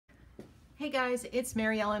Hey guys, it's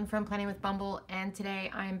Mary Ellen from Planning with Bumble, and today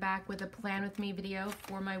I'm back with a Plan With Me video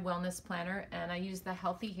for my wellness planner, and I use the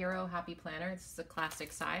Healthy Hero Happy Planner. This is a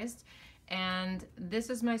classic sized, and this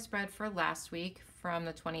is my spread for last week from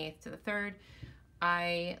the 28th to the 3rd.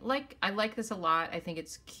 I like this a lot. I think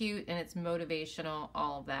it's cute and it's motivational,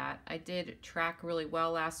 all of that. I did track really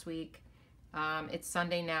well last week. It's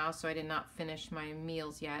Sunday now, so I did not finish my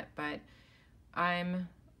meals yet, but I'm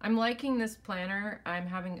liking this planner. I'm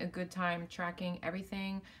having a good time tracking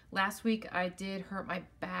everything. Last week I did hurt my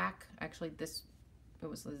back. Actually, it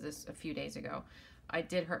was this a few days ago. I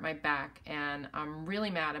did hurt my back, and I'm really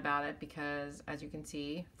mad about it because, as you can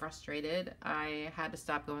see, frustrated. I had to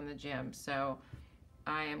stop going to the gym. So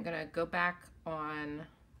I am gonna go back on,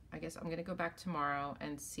 I guess I'm gonna go back tomorrow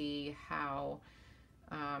and see how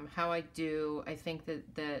I do. I think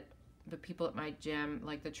that the people at my gym,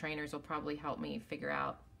 like the trainers, will probably help me figure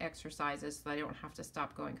out exercises so I don't have to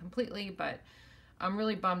stop going completely, but I'm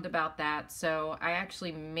really bummed about that. So I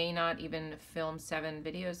actually may not even film 7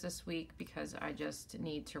 videos this week because I just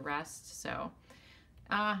need to rest. So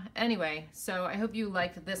anyway, so I hope you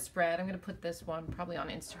liked this spread. I'm gonna put this one probably on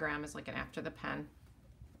Instagram as like an after the pen.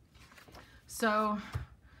 So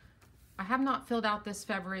I have not filled out this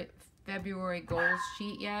February goals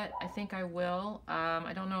sheet yet. I think I will.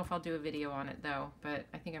 I don't know if I'll do a video on it though, but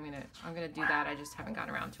I think I'm gonna do that. I just haven't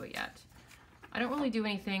gotten around to it yet. I don't really do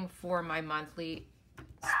anything for my monthly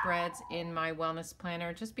spreads in my wellness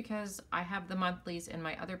planner just because I have the monthlies in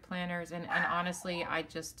my other planners, and honestly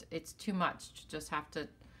it's too much to just have to,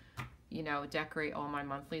 you know, decorate all my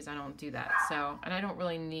monthlies. I don't do that. So, and I don't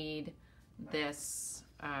really need this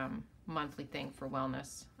monthly thing for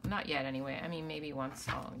wellness. Not yet anyway. I mean, maybe once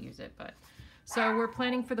I'll use it, but. So we're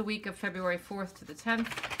planning for the week of February 4th to the 10th.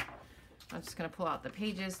 I'm just gonna pull out the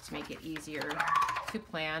pages to make it easier to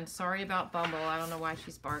plan. Sorry about Bumble. I don't know why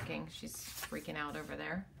she's barking. She's freaking out over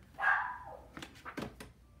there.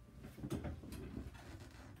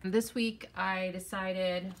 This week I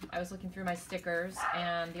decided, I was looking through my stickers,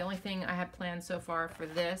 and the only thing I have planned so far for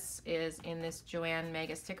this is in this Joanne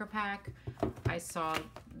Mega sticker pack. I saw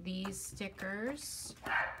these stickers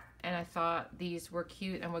and I thought these were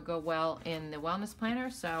cute and would go well in the wellness planner,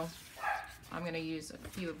 so I'm going to use a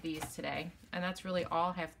few of these today, and that's really all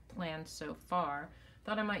I have planned so far.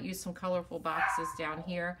 Thought I might use some colorful boxes down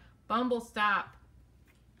here. Bumble, stop!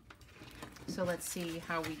 So let's see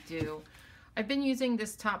how we do. I've been using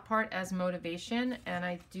this top part as motivation, and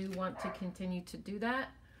I do want to continue to do that.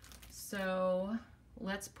 So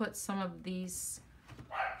let's put some of these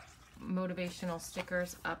motivational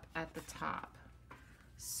stickers up at the top.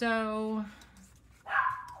 So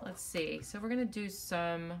let's see. So we're gonna do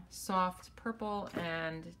some soft purple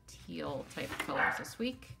and teal type colors this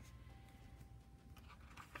week.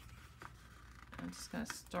 I'm just gonna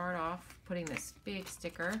start off putting this big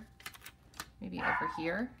sticker maybe over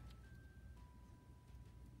here.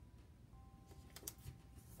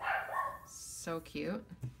 So cute.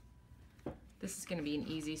 This is gonna be an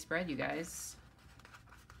easy spread, you guys.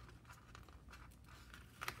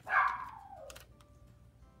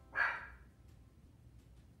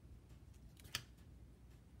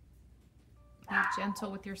 Be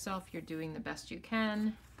gentle with yourself. You're doing the best you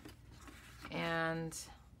can. And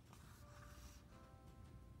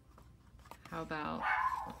how about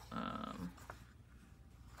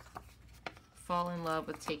fall in love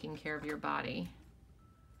with taking care of your body,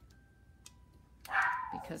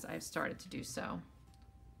 because I've started to do so.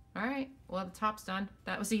 All right, well, the top's done.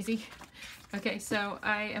 That was easy. Okay, so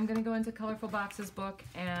I am gonna go into Colorful Boxes book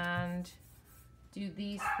and do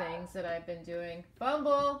these things that I've been doing.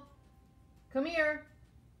 Bumble, come here.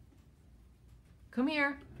 Come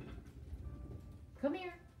here. Come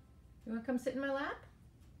here. You wanna come sit in my lap?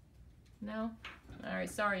 No? All right,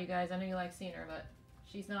 sorry you guys. I know you like seeing her, but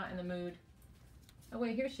she's not in the mood. Oh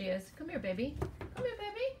wait, here she is. Come here, baby. Come here,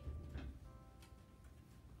 baby.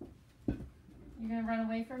 You're gonna run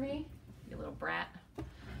away from me? You little brat.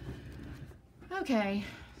 Okay,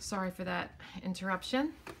 sorry for that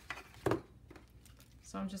interruption.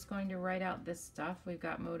 So I'm just going to write out this stuff. We've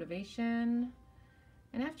got motivation.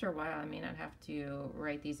 And after a while, I may not have to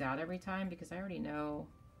write these out every time because I already know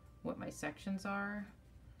what my sections are.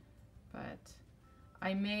 But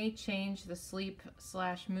I may change the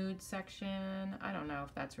sleep/mood section. I don't know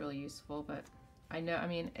if that's really useful, but I know, I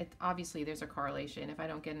mean, obviously there's a correlation. If I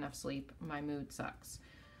don't get enough sleep, my mood sucks.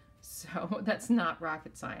 So that's not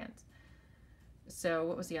rocket science. So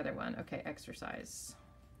what was the other one? Okay, exercise.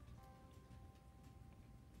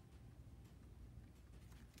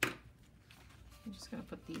 I'm just gonna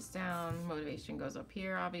put these down. Motivation goes up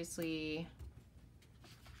here, obviously.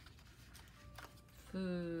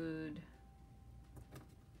 Food,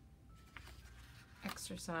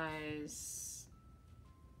 exercise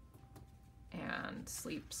and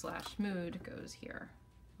sleep/mood goes here.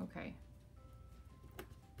 Okay.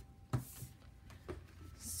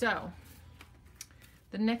 So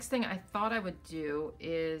the next thing I thought I would do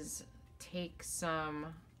is take some,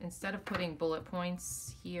 instead of putting bullet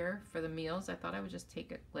points here for the meals, I thought I would just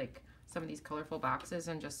take it like some of these colorful boxes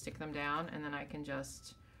and just stick them down, and then I can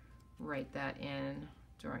just write that in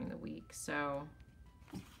during the week. So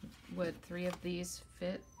would 3 of these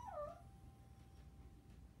fit?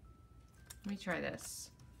 Let me try this.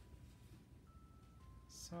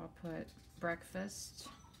 So I'll put breakfast.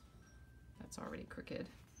 That's already crooked.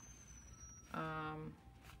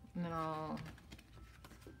 And then I'll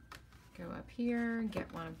go up here and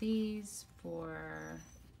get one of these for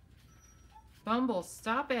Bumble.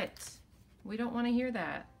 Stop it. We don't want to hear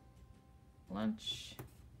that. Lunch.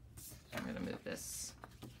 I'm going to move this.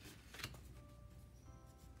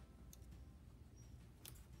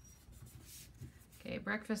 Okay,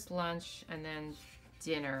 breakfast, lunch, and then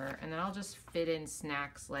dinner. And then I'll just fit in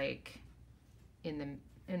snacks like in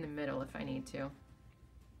the middle if I need to.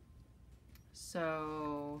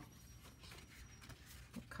 So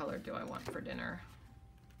what color do I want for dinner?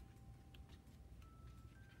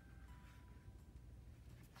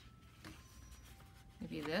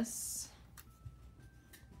 Maybe this.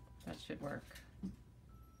 That should work.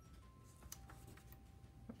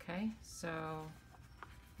 Okay, so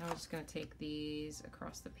now I'm just going to take these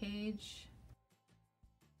across the page.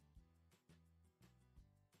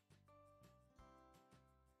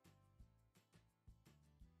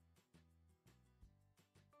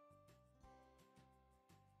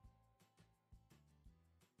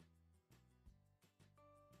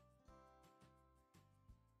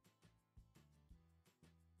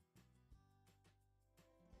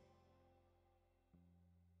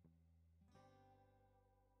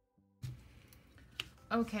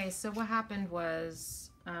 Okay, so what happened was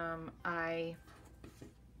I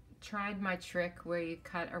tried my trick where you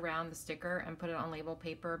cut around the sticker and put it on label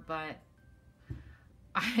paper, but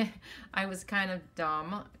I was kind of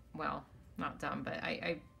dumb. Well, not dumb, but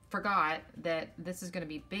I forgot that this is going to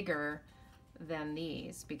be bigger than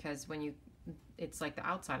these, because when it's like the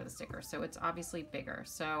outside of the sticker, so it's obviously bigger.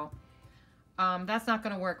 So that's not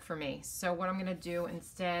going to work for me. So what I'm going to do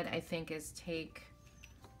instead, I think, is take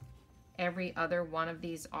every other one of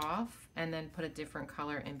these off and then put a different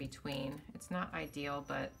color in between. It's not ideal,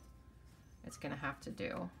 but it's gonna have to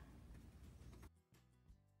do.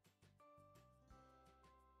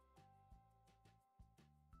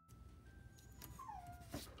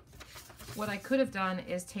 What I could have done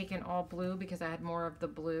is taken all blue because I had more of the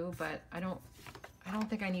blue, but I don't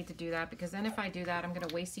think I need to do that, because then if I do that, I'm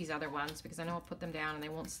gonna waste these other ones, because I know I'll put them down and they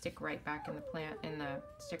won't stick right back in the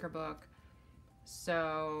sticker book.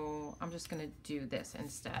 So I'm just gonna do this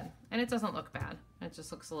instead. And it doesn't look bad. It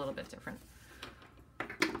just looks a little bit different.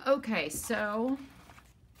 Okay, so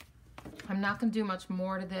I'm not gonna do much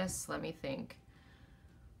more to this. Let me think.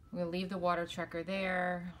 I'm gonna leave the water checker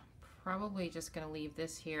there. Probably just gonna leave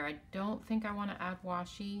this here. I don't think I wanna add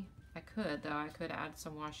washi. I could though, I could add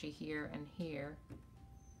some washi here and here.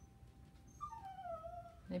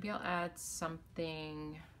 Maybe I'll add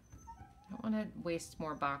something. I don't want to waste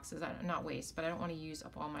more boxes. Not waste, but I don't want to use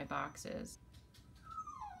up all my boxes.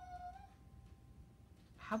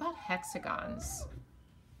 How about hexagons?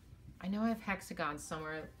 I know I have hexagons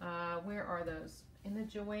somewhere. Where are those? In the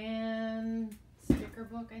Joanne sticker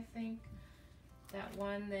book, I think. That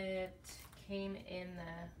one that came in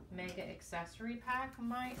the Mega Accessory Pack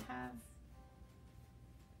might have.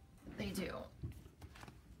 They do.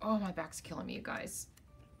 Oh, my back's killing me, you guys.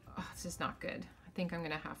 Oh, this is not good. I think I'm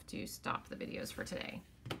gonna have to stop the videos for today.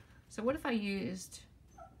 So what if I used,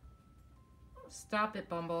 stop it,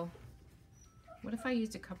 Bumble. What if I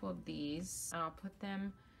used a couple of these? I'll put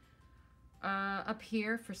them up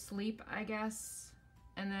here for sleep, I guess.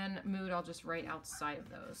 And then mood, I'll just write outside of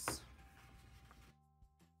those.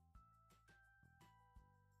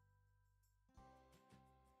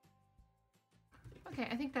 Okay,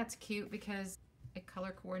 I think that's cute because it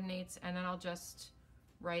color coordinates, and then I'll just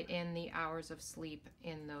write in the hours of sleep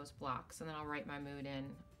in those blocks, and then I'll write my mood in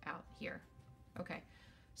out here. Okay,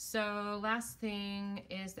 so last thing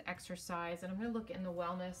is the exercise, and I'm gonna look in the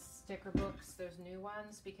wellness sticker books. There's new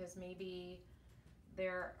ones because maybe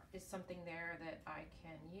there is something there that I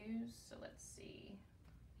can use. So let's see.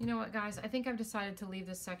 You know what, guys, I think I've decided to leave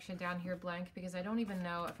this section down here blank because I don't even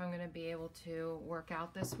know if I'm gonna be able to work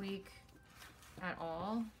out this week at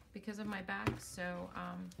all because of my back. So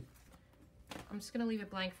I'm just gonna leave it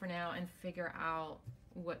blank for now and figure out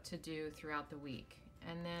what to do throughout the week.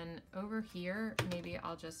 And then over here, maybe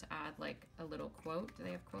I'll just add like a little quote. Do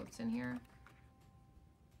they have quotes in here?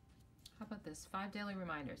 How about this? 5 daily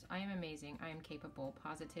reminders. I am amazing. I am capable.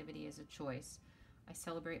 Positivity is a choice. I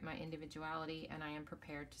celebrate my individuality and I am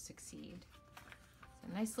prepared to succeed.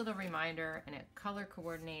 It's a nice little reminder and it color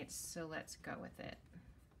coordinates, so let's go with it.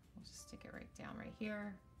 We'll just stick it right down right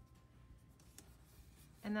here.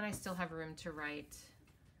 And then I still have room to write.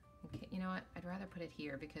 Okay, you know what? I'd rather put it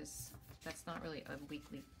here because that's not really a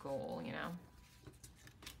weekly goal, you know?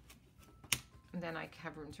 And then I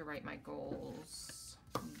have room to write my goals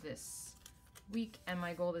this week. And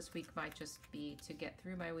my goal this week might just be to get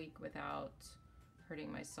through my week without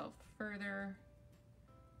hurting myself further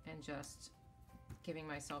and just giving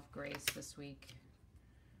myself grace this week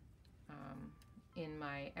in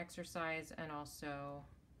my exercise and also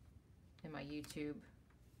in my YouTube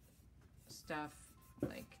stuff,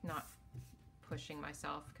 like not pushing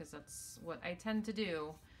myself, because that's what I tend to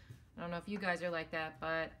do. I don't know if you guys are like that,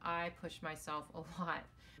 but I push myself a lot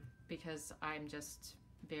because I'm just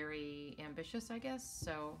very ambitious, I guess.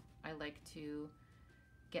 So I like to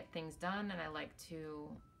get things done and I like to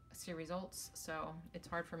see results. So it's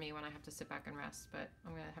hard for me when I have to sit back and rest, but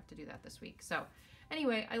I'm gonna have to do that this week. So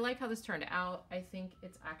anyway, I like how this turned out. I think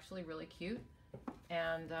it's actually really cute,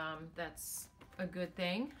 and that's a good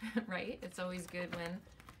thing, right? It's always good when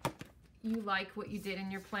you like what you did in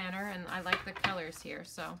your planner, and I like the colors here.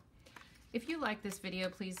 So if you like this video,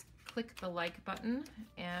 please click the like button,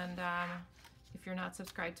 and if you're not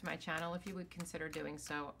subscribed to my channel, if you would consider doing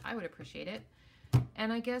so, I would appreciate it.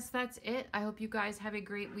 And I guess that's it. I hope you guys have a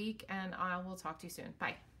great week, and I will talk to you soon.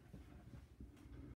 Bye.